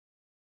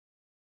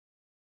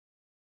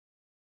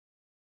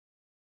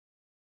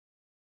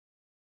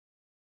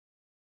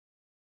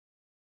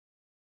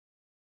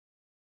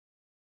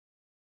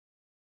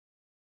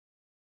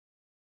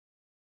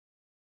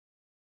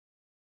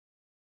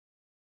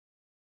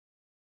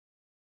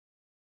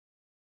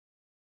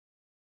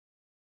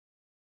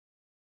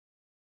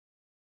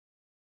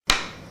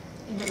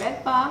the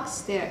red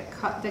box,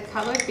 the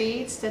colored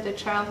beads that the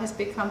child has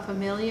become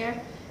familiar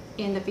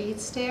in the bead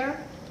stair.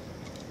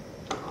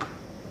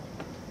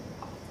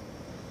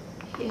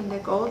 In the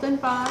golden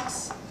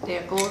box,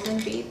 there are golden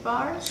bead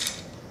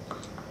bars.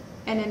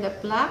 And in the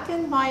black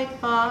and white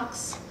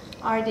box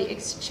are the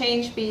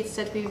exchange beads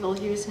that we will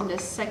use in the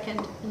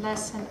second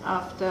lesson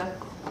of the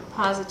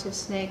positive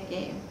snake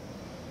game.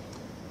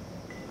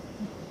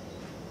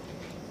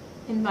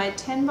 In my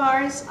 10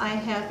 bars, I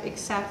have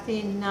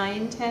exactly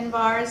 9 10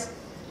 bars.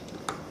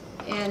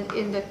 And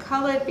in the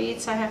colored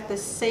beads, I have the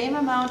same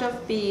amount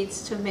of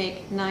beads to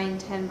make 9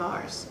 10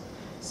 bars.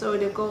 So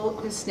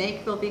the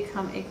snake will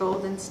become a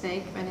golden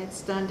snake. When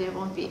it's done, there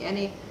won't be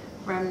any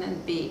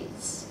remnant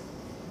beads.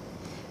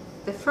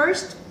 The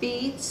first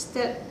beads,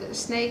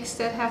 snakes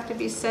that have to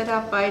be set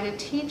up by the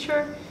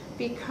teacher,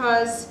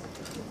 because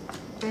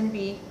when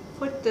we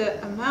put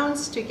the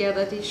amounts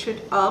together, they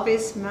should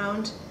always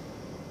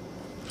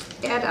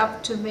add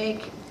up to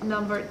make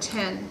number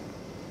 10.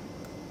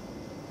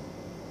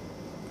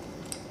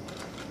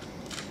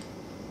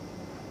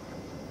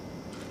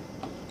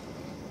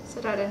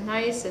 Set out a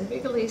nice and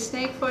wiggly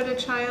snake for the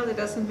child. It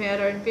doesn't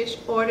matter in which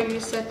order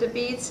you set the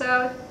beads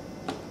out.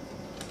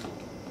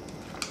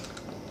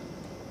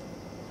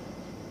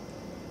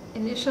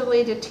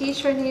 Initially, the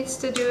teacher needs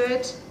to do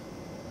it.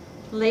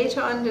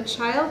 Later on, the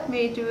child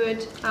may do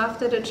it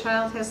after the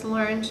child has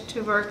learned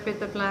to work with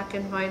the black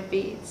and white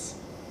beads.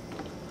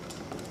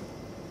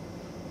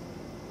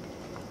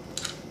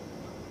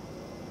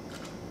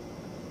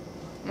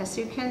 As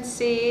you can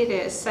see,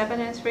 there's 7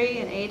 and 3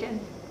 and 8 and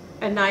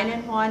 9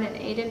 and 1 and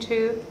 8 and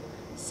 2,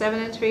 7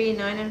 and 3,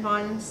 9 and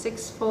 1,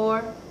 6,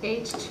 4,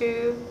 8,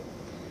 2,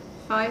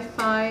 5,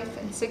 5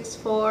 and 6,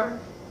 4.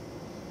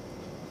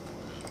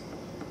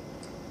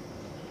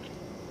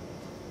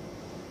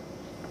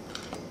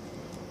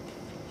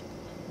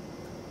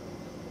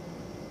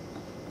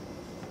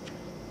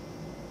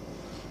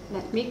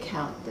 Let me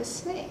count the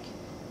snake.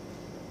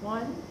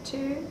 1,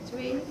 2,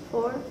 3,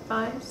 4,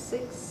 5,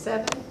 6,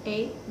 7,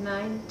 8,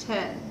 9,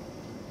 10.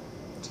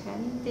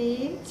 10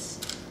 beads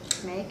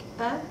make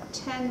a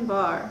 10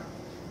 bar.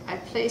 I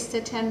place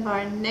the 10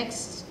 bar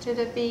next to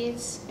the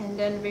beads and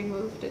then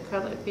remove the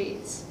colored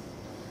beads.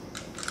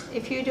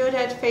 If you do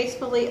that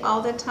faithfully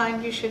all the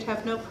time, you should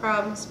have no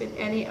problems with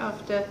any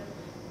of the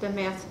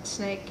math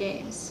snake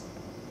games.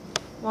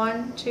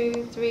 1,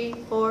 2, 3,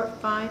 4,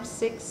 5,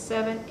 6,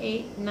 7,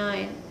 8,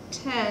 9,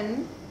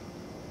 10.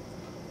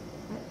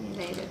 Let me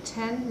lay the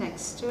 10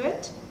 next to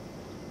it.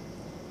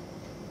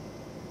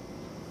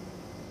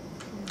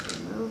 And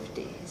remove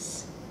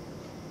these.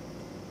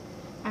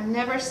 I'm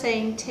never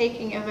saying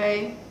taking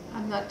away.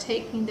 I'm not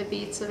taking the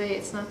beads away.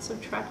 It's not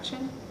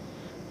subtraction.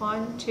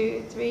 1,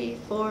 2, 3,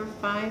 4,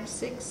 5,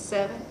 6,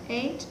 7,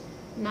 8,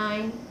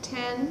 9,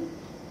 10.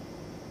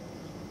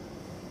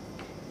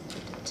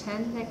 Put the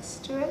 10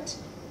 next to it.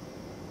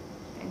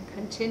 And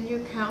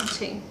continue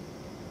counting.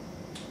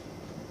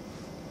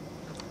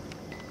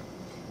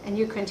 And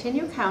you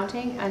continue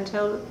counting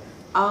until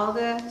all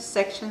the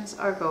sections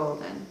are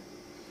golden.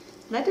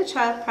 Let the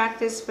child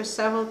practice for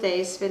several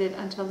days with it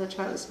until the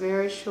child is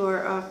very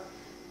sure of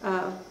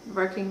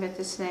working with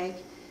the snake.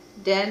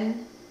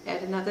 Then,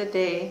 at another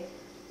day,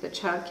 the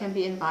child can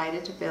be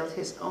invited to build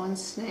his own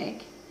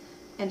snake,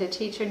 and the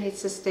teacher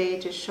needs to stay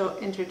to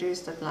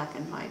introduce the black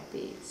and white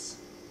beads.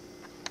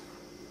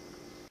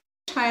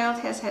 If the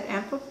child has had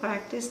ample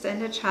practice, then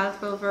the child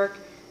will work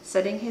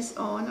setting his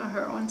own or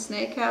her own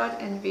snake out,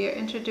 and we are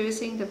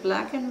introducing the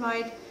black and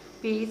white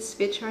beads,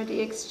 which are the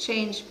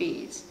exchange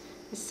beads.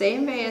 The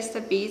same way as the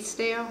beads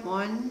there,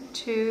 1,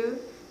 2,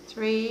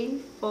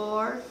 3,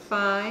 4,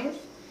 5,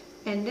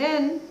 and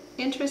then,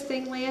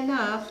 interestingly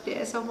enough,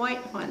 there's a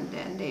white one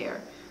then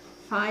there.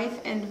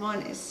 5 and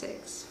 1 is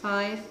 6,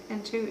 5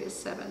 and 2 is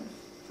 7,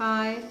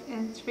 5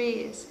 and 3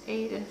 is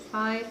 8, and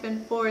 5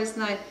 and 4 is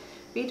 9.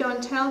 We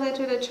don't tell that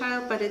to the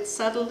child, but it's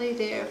subtly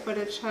there for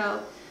the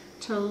child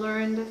to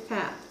learn the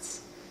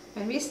facts.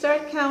 When we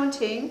start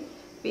counting,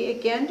 we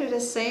again do the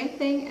same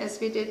thing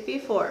as we did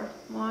before.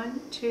 1,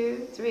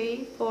 2,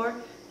 3, 4,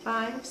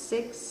 5,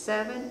 6,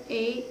 7,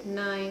 8,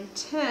 9,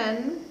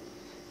 10.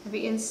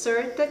 We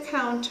insert the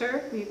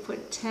counter, we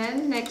put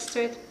 10 next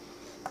to it,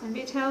 and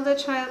we tell the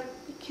child,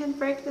 you can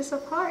break this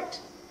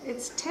apart.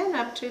 It's 10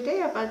 up to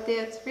there, but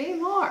there are 3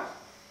 more.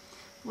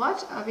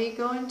 What are we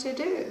going to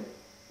do?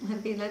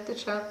 And we let the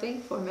child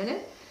think for a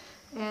minute.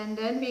 And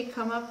then we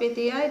come up with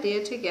the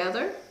idea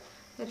together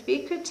that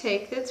we could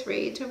take the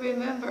 3 to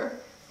remember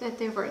that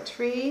there were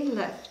 3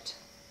 left.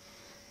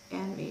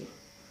 And we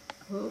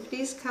move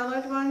these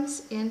colored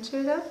ones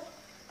into the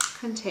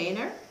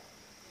container.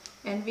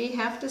 And we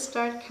have to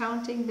start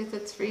counting with the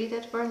 3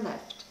 that were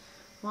left.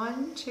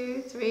 1,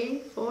 2, 3,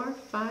 4,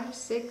 5,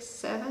 6,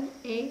 7,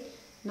 8,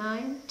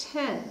 9,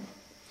 10.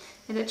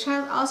 And the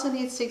child also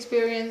needs to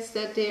experience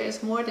that there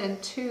is more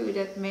than 2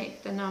 that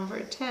make the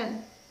number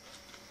 10.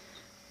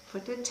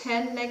 Put the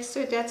 10 next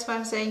to it. That's why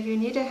I'm saying you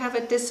need to have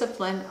a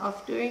discipline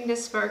of doing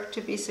this work to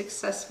be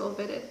successful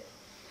with it.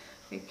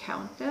 We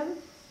count them.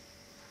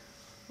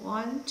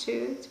 1,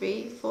 2,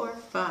 3, 4,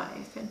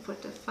 5, and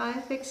put the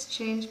 5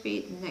 exchange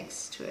bead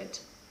next to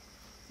it.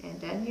 And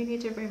then you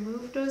need to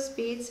remove those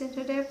beads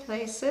into their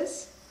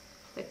places,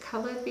 the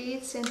colored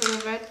beads into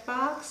the red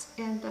box,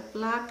 and the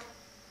black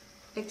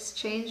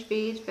exchange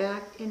bead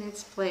back in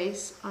its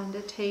place on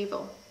the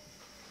table.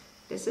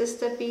 This is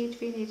the bead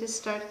we need to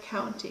start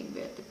counting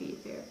with. The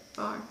bead there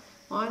are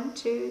 1,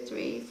 2,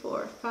 3,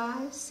 4,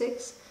 5,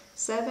 6,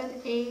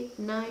 7, 8,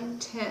 9,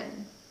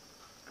 10.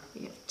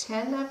 We have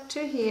 10 up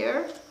to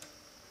here,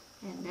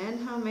 and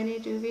then how many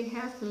do we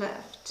have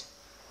left?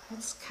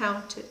 Let's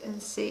count it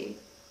and see.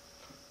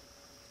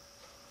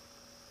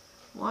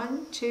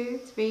 1, 2,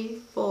 3,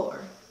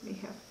 4. We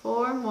have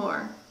 4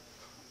 more.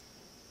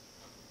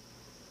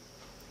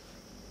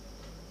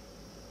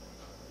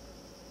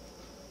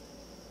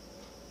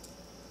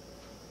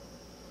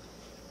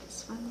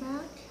 This one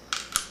back.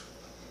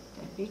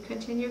 Then we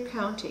continue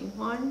counting.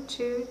 1,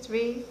 2,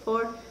 3,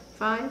 4,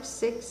 5,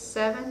 6,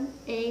 7,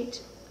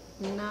 8,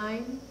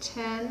 9,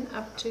 10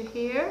 up to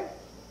here.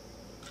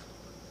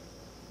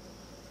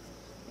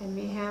 And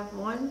we have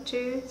 1,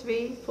 2,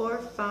 3, 4,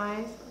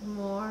 5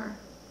 more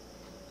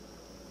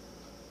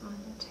on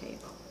the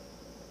table.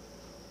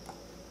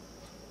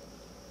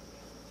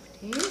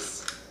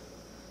 These,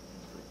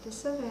 put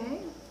this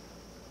away.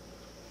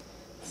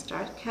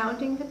 Start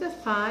counting with the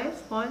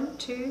 5. 1,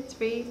 2,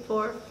 3,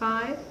 4,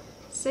 5,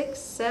 6,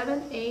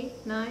 7,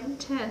 8, 9,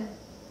 10.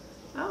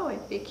 Oh,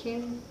 it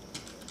became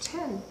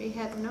 10. We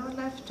had no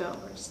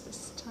leftovers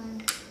this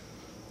time.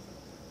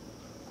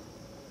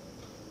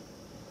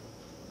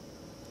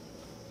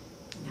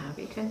 Now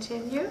we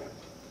continue.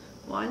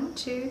 1,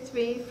 2,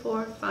 3,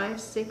 4, 5,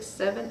 6,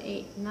 7,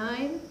 8,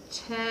 9,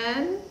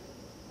 10.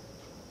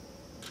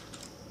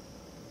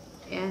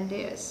 And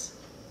there's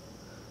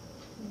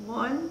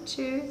 1,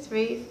 2,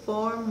 3,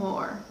 4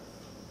 more.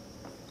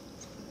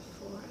 Let's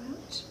put 4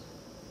 out.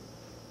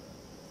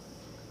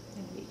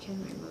 And we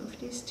can remove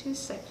these 2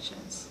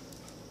 sections.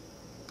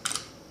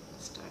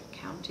 Start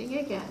counting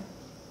again.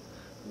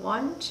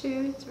 1,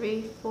 2,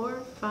 3,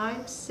 4,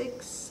 5,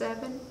 6,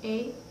 7,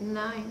 8,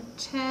 9,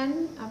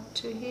 10 up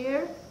to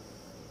here.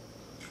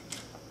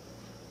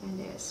 And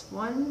there's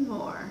 1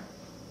 more.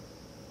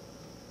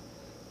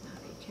 Now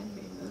we can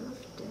remove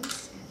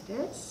this and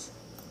this.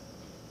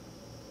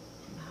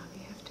 Now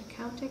we have to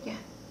count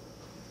again.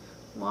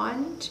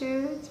 1,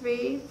 2,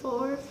 3,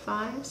 4,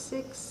 5,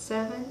 6,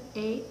 7,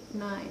 8,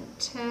 9,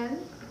 10.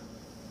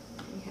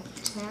 We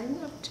have 10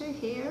 up to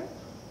here.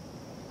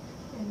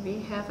 And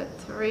we have a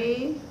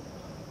 3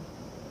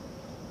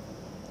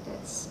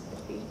 that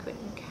we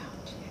couldn't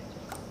count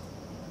yet.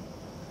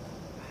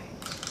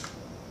 Right.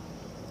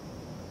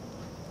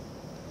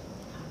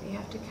 Now we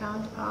have to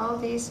count all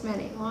these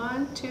many.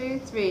 1, 2,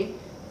 3,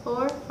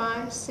 4,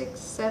 5, 6,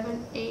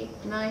 7,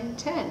 8, 9,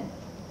 10.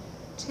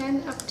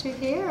 10 up to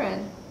here,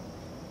 and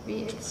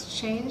we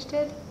exchanged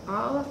it.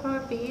 All of our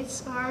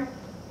beads are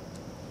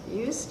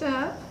used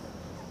up,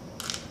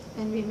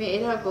 and we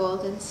made our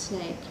golden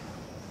snake.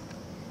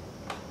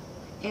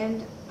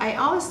 And I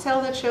always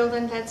tell the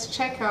children, let's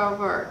check our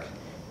work.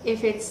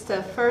 If it's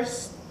the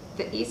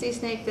easy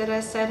snake that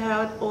I set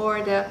out,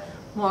 or the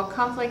more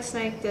complex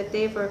snake that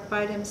they work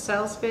by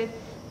themselves with,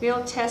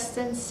 we'll test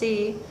and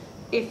see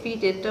if we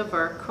did the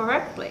work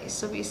correctly.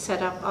 So we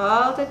set up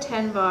all the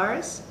 10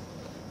 bars.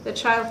 The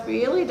child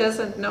really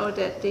doesn't know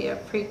that they are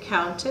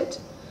pre-counted,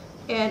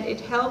 and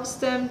it helps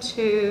them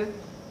to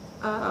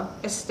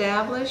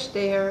establish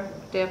their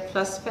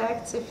plus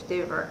facts if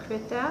they work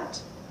with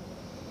that.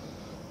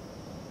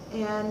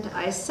 And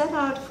I set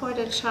out for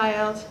the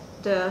child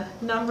the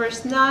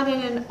numbers not in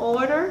an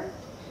order,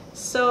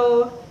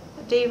 so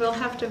they will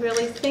have to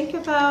really think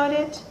about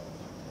it.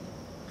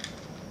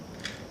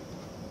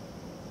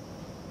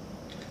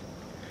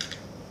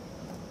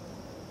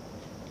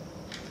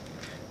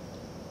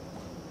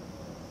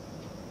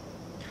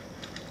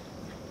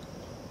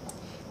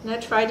 And I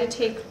try to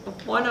take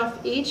one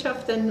of each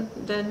of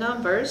the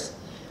numbers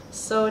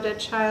so the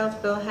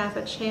child will have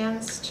a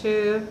chance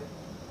to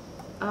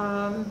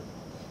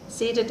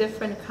see the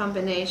different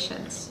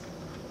combinations.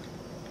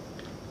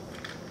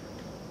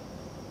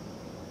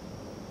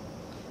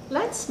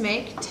 Let's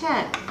make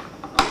 10.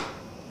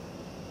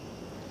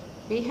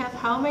 We have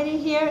how many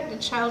here? The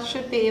child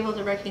should be able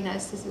to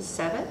recognize this is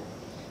 7.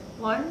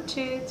 1,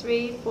 2,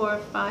 3, 4,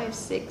 5,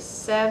 6,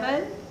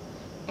 7.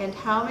 And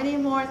how many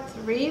more?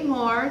 3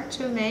 more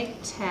to make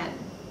 10.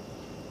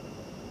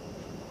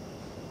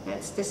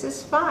 This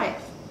is 5.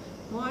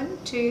 1,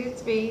 2,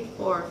 3,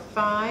 4,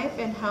 5.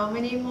 And how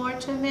many more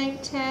to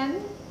make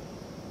 10?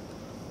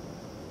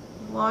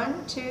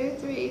 1, 2,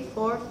 3,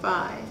 4,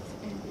 5.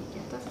 And we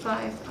get the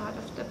 5 out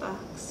of the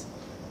box.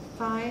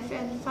 5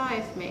 and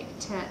 5 make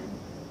 10.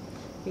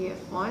 We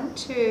have 1,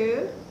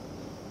 2.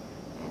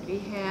 And we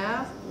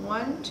have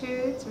 1,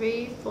 2,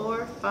 3,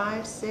 4,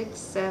 5, 6,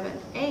 7,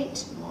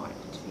 8 more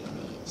that we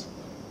need.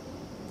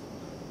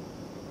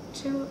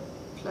 2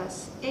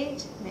 plus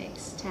 8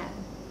 makes 10.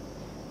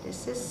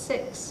 This is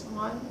 6.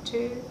 1,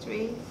 2,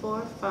 3,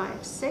 4,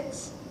 5,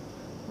 6.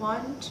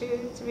 1,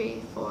 2,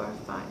 3, 4,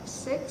 5,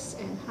 6.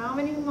 And how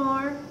many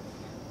more?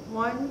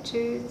 1,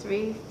 2,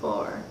 3,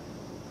 4.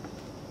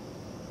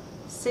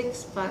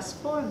 6 plus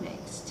 4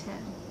 makes 10.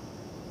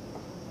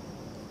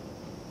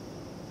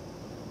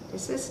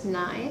 This is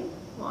 9.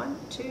 1,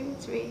 2,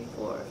 3,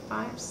 4,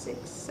 5,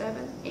 6,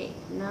 7, 8,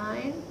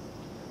 9,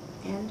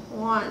 and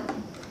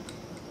 1.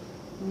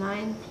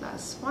 9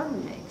 plus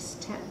 1 makes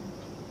 10.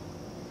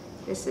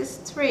 This is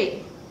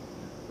 3.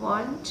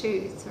 1,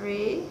 2,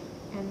 3,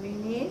 and we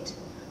need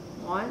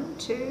 1,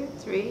 2,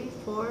 3,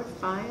 4,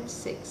 5,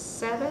 6,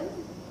 7.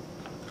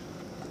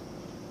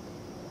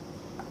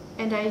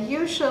 And I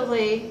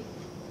usually,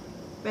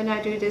 when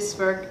I do this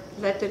work,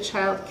 let the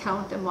child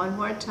count them one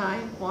more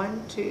time.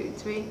 1, 2,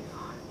 3,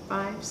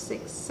 5,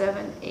 6,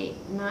 7,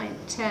 8, 9,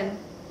 10.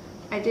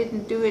 I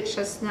didn't do it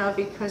just now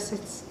because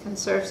it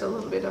conserves a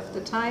little bit of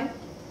the time.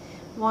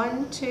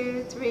 1,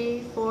 2,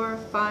 3, 4,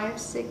 5,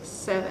 6,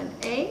 7,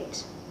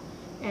 8.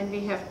 And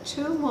we have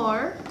 2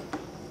 more.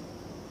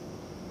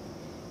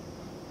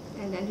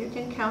 And then you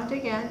can count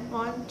again.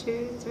 1,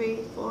 2, 3,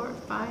 4,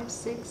 5,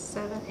 6,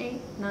 7,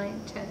 8,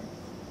 9, 10.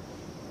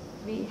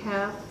 We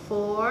have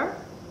 4.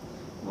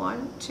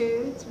 1,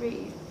 2,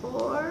 3,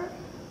 4.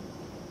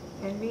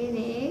 And we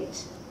need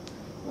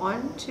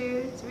 1,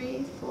 2,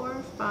 3,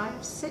 4,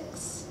 5,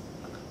 6.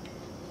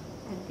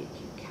 And we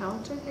can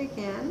count it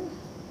again.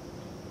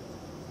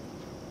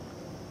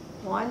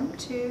 1,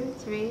 2,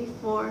 3,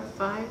 4,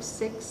 5,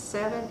 6,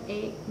 7,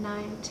 8,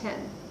 9,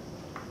 10.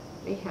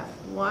 We have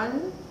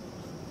 1.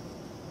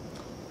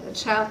 The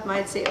child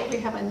might say, oh, we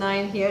have a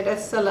 9 here,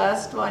 that's the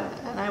last one.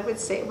 And I would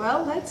say,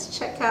 well, let's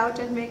check out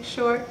and make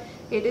sure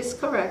it is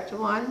correct.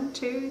 1,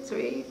 2,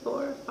 3,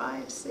 4,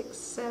 5, 6,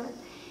 7,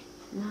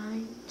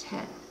 9,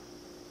 10.